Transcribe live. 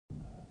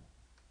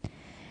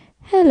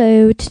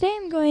Hello, today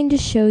I'm going to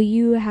show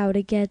you how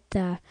to get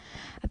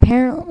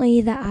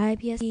apparently the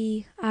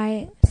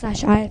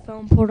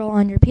ipsp/iPhone portal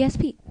on your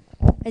PSP.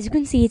 As you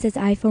can see, it says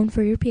iPhone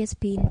for your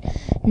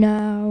PSP,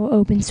 no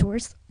open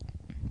source.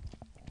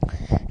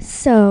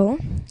 So,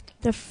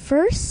 the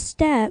first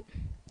step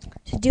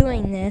to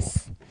doing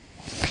this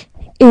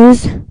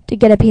is to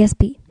get a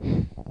PSP.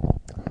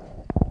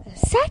 The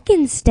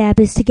second step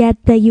is to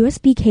get the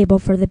USB cable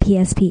for the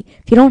PSP.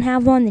 If you don't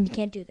have one, then you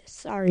can't do this.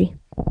 Sorry.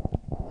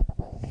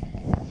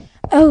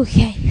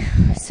 Okay,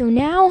 so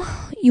now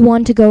you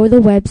want to go to the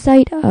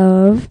website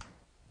of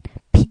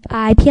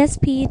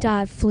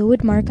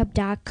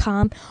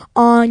ipsp.fluidmarkup.com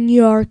on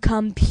your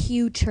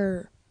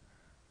computer.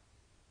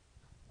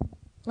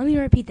 Let me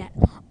repeat that.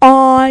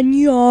 On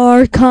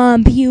your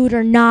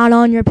computer, not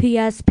on your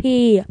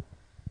PSP.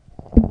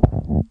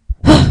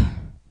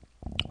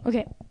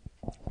 Okay.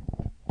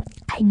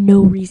 I had no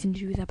reason to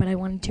do that, but I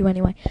wanted to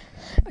anyway.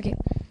 Okay.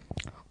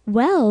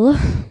 Well,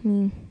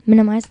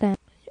 minimize that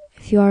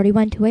if you already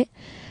went to it.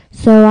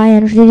 So I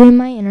entered it in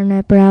my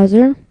internet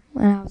browser,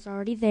 and I was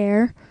already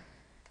there,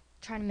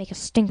 trying to make a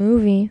stink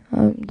movie,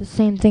 the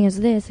same thing as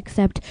this,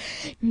 except,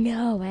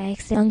 no, I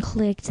accidentally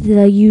unclicked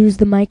the use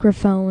the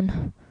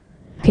microphone.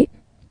 Okay,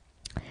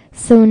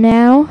 so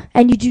now,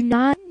 and you do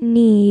not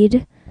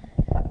need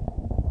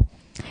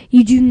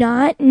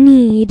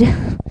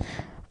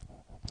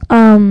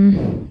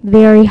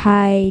very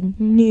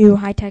new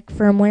high-tech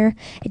firmware.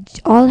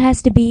 All it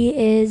has to be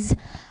is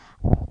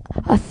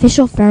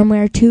official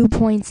firmware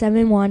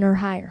 2.71 or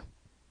higher.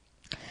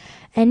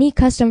 Any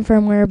custom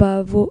firmware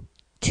above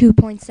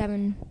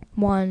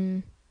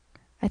 2.71,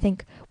 I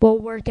think, will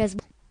work as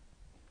well.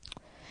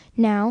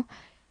 Now,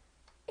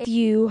 if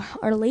you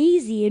are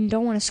lazy and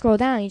don't want to scroll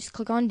down, you just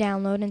click on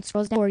download and it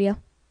scrolls down for you.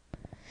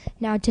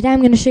 Now, today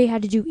I'm going to show you how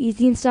to do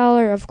easy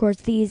installer, of course,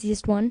 the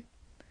easiest one.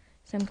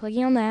 So I'm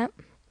clicking on that.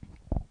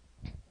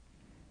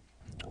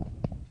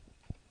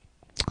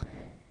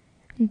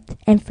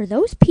 And for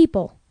those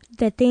people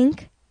that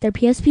think their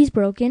PSP is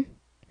broken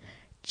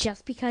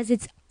just because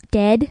it's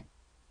dead,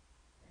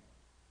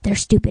 they're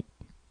stupid.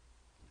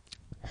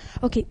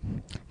 Okay,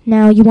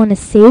 now you want to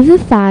save the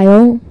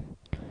file.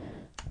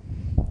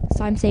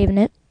 So I'm saving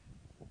it.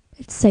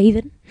 It's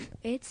saving.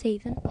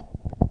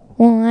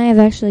 Well, I have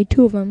actually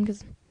two of them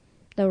because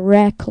the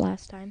wreck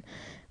last time.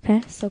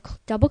 Okay, so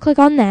double click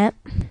on that.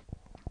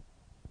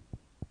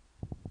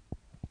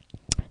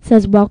 It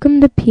says welcome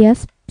to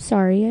PS.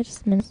 Sorry, I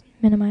just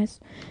minimize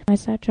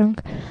that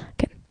junk.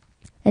 Okay.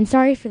 And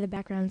sorry for the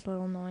background, it's a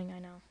little annoying, I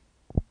know.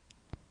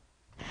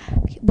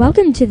 Okay,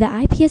 welcome to the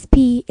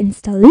ipsp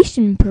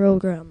installation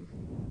program.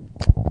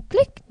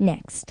 Click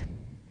Next.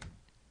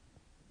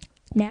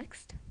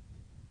 Next.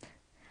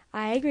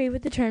 I agree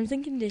with the terms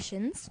and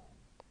conditions.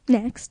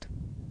 Next.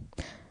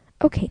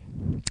 Okay.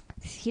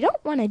 If you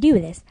don't want to do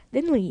this,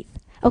 then leave.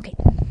 Okay.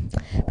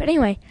 But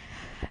anyway,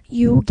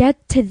 you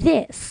get to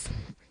this.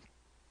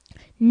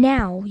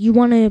 Now, you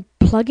want to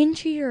plug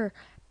into your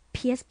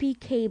PSP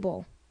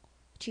cable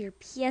to your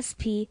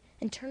PSP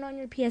and turn on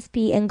your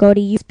PSP and go to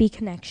USB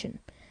connection.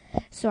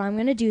 So I'm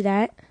going to do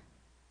that.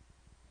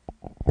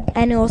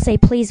 And it will say,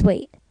 please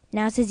wait.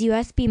 Now it says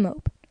USB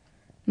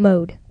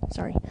mode.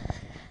 Sorry.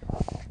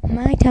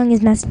 My tongue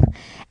is messed up.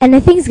 And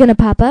the thing's going to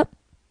pop up.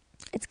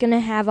 It's going to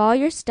have all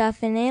your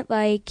stuff in it,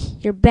 like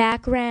your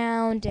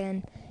background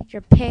and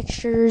your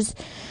pictures.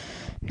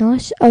 No,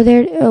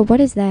 what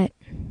is that?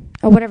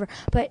 Oh, whatever.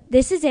 But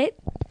this is it.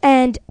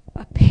 And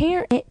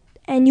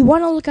and you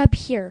want to look up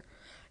here.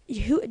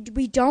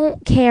 We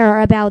don't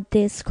care about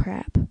this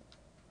crap.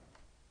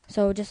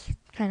 So just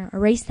kind of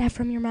erase that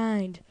from your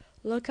mind.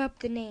 Look up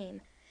the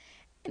name.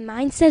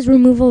 Mine says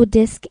removable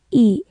disk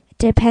E. It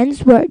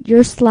depends what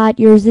your slot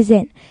yours is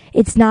in.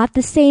 It's not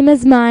the same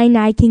as mine,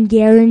 I can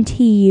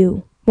guarantee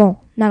you.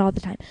 Well, not all the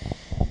time.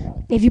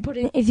 If you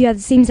have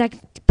the same exact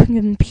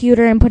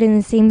computer and put it in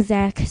the same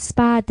exact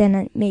spot,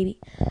 then maybe.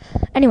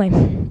 Anyway,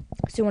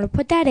 so you want to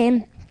put that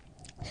in.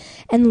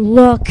 And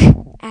look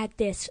at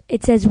this.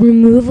 It says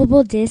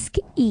removable disk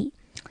E.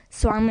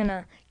 So I'm going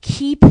to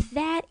keep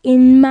that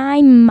in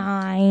my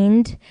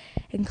mind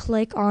and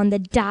click on the ...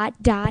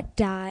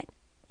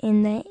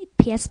 in the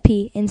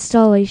PSP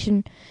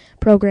installation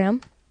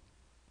program.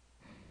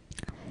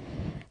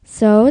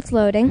 So it's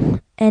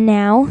loading. And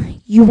now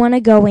you want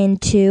to go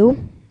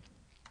into...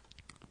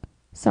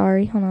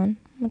 Sorry, hold on.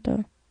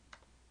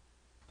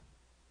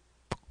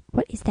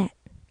 What is that?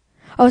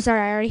 Oh,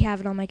 sorry, I already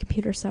have it on my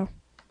computer, so...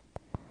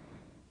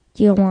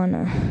 You'll want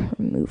to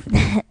remove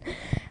that.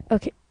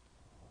 Okay.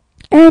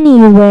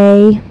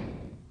 Anyway,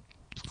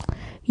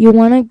 you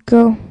want to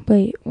go...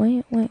 Wait.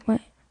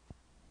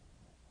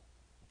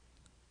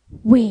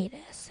 Wait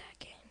a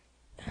second.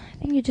 I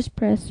think you just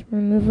press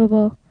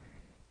movable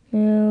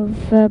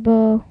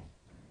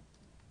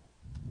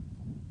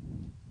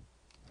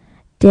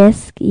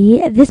disk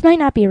E. This might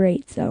not be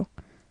right, so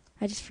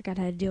I just forgot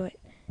how to do it.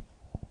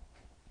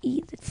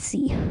 E, let's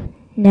see.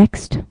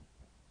 Next.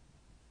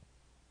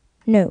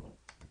 No.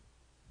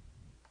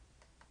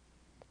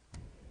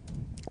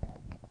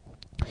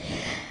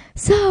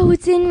 So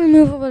it's in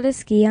removable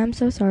disk E. I'm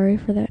so sorry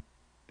for that.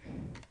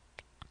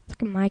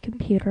 Look at my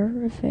computer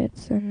if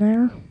it's in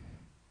there.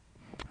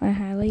 I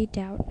highly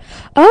doubt.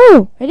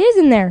 Oh, it is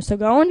in there. So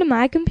go into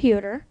my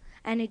computer,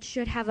 and it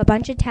should have a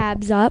bunch of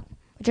tabs up,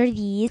 which are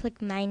these.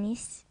 Click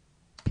minus,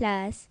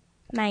 plus,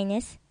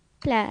 minus,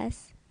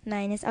 plus,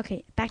 minus.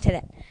 Okay, back to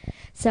that.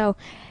 So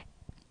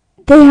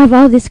they have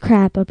all this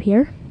crap up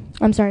here.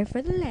 I'm sorry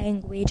for the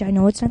language. I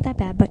know it's not that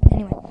bad, but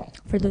anyway,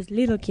 for those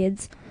little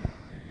kids,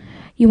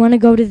 you want to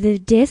go to the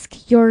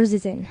disk yours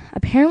is in.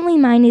 Apparently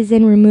mine is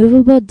in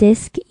removable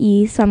disk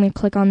E, so I'm going to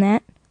click on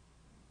that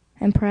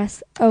and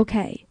press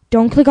OK.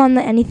 Don't click on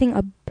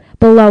anything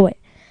below it.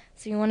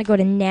 So you want to go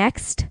to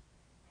next.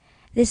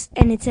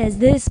 And it says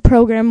this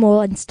program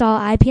will install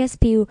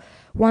ipsp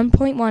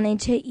 1.1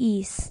 into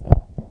E,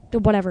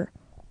 whatever,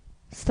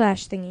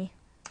 slash thingy.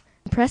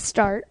 Press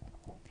start.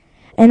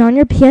 And on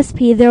your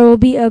PSP, there will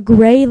be a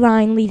gray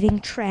line leaving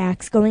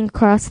tracks going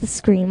across the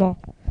screen. Well,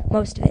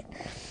 most of it.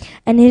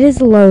 And it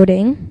is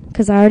loading,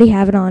 because I already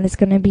have it on. It's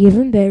going to be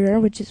even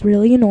bigger, which is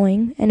really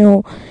annoying. And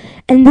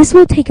this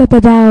will take up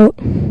about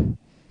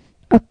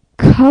a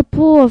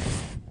couple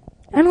of,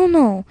 I don't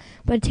know,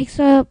 but it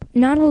takes up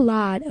not a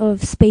lot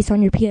of space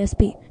on your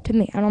PSP. To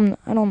me, I don't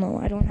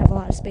know. I don't have a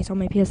lot of space on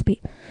my PSP,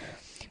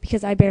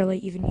 because I barely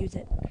even use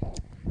it.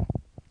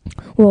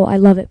 Well, I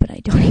love it, but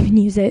I don't even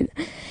use it.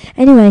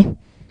 Anyway,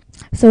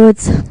 so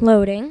it's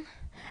loading,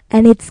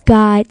 and it's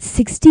got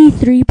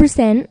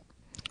 63%,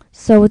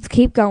 so let's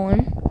keep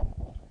going.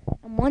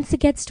 And once it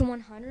gets to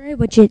 100,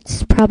 which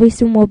it probably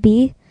soon will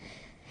be,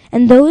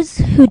 and those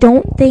who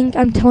don't think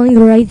I'm telling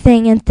the right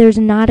thing and there's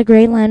not a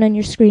gray line on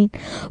your screen,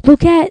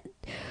 look at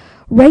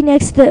right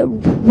next to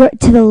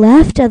the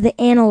left of the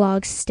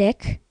analog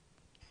stick,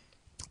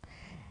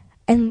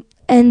 and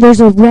there's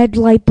a red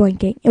light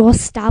blinking. It will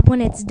stop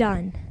when it's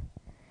done.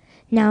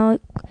 Now,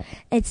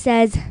 it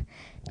says,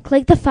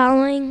 click the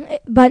following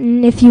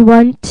button if you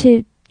want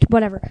to,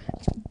 whatever.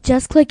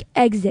 Just click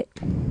exit.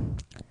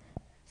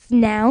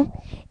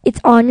 Now,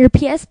 it's on your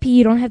PSP.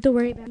 You don't have to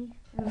worry about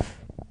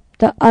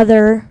the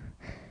other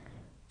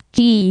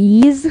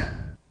keys.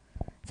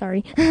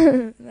 Sorry.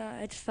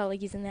 I just felt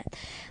like using that.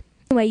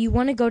 Anyway, you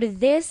want to go to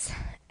this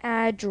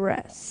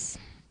address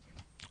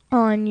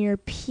on your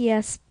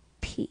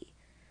PSP.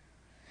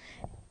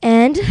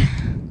 And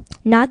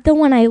not the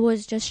one I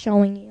was just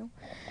showing you.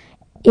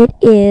 It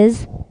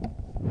is,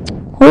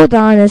 hold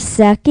on a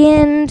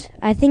second.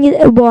 I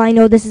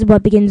know this is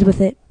what begins with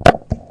it.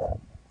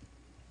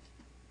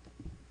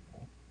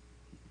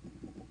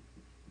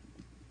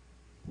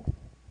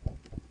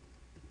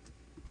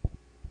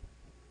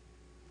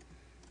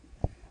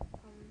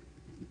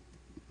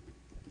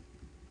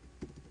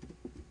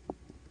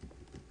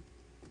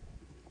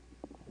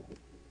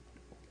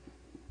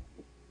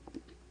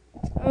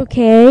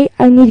 Okay,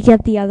 I need to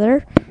get the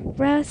other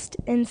rest,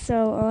 and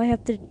so I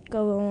have to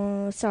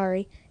go,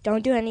 sorry.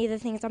 Don't do any of the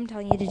things I'm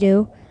telling you to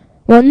do.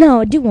 Well,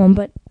 no, do them,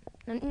 but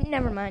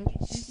never mind.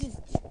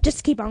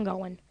 Just keep on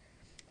going.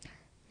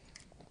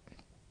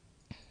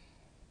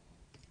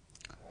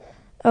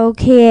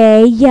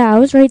 Okay, yeah, I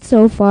was right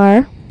so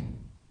far.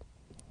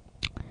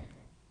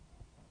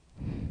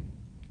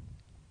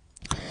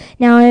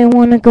 Now I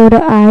want to go to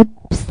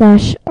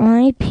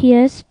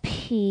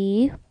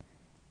ipsp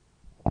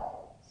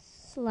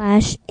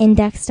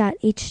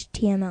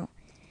 /index.html.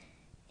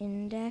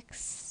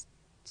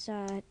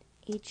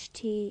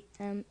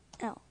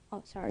 Index.html.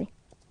 Oh, sorry.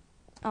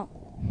 Oh.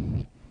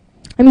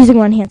 I'm using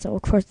one hand, so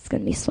of course it's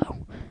going to be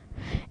slow.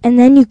 And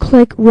then you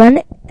click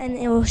run, and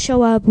it will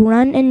show up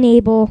run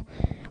enable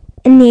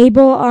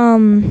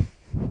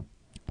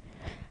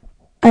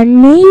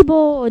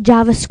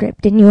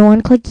JavaScript, and you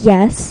want to click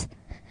yes.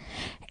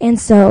 And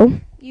so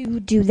you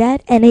do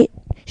that, and it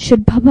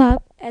should pop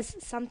up as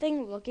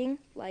something looking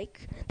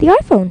like the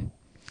iPhone.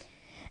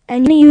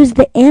 And you use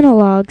the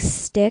analog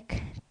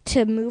stick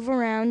to move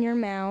around your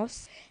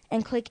mouse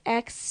and click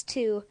X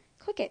to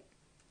click it.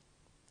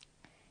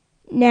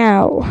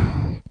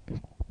 Now,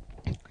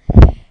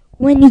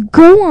 when you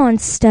go on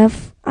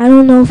stuff, I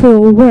don't know if it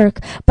will work,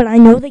 but I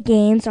know the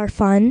games are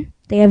fun.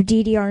 They have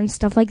DDR and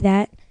stuff like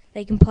that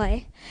they can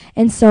play.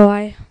 And so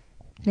I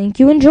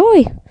think you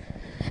enjoy.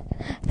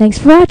 Thanks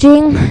for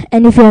watching.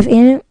 And if you have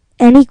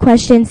any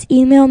questions,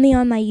 email me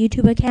on my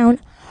YouTube account,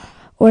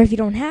 or if you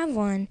don't have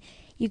one,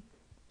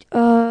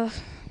 I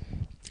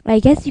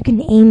guess you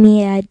can aim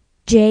me at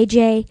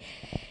JJKOL.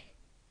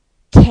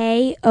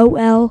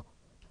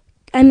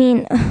 I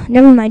mean,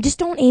 never mind. Just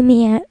don't aim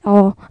me at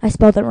all. I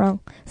spelled it wrong.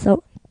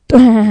 So,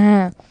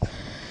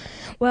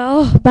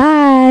 well,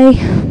 bye.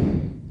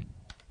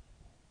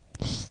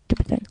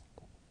 Stupid thing.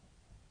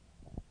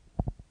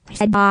 I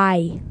said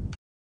bye.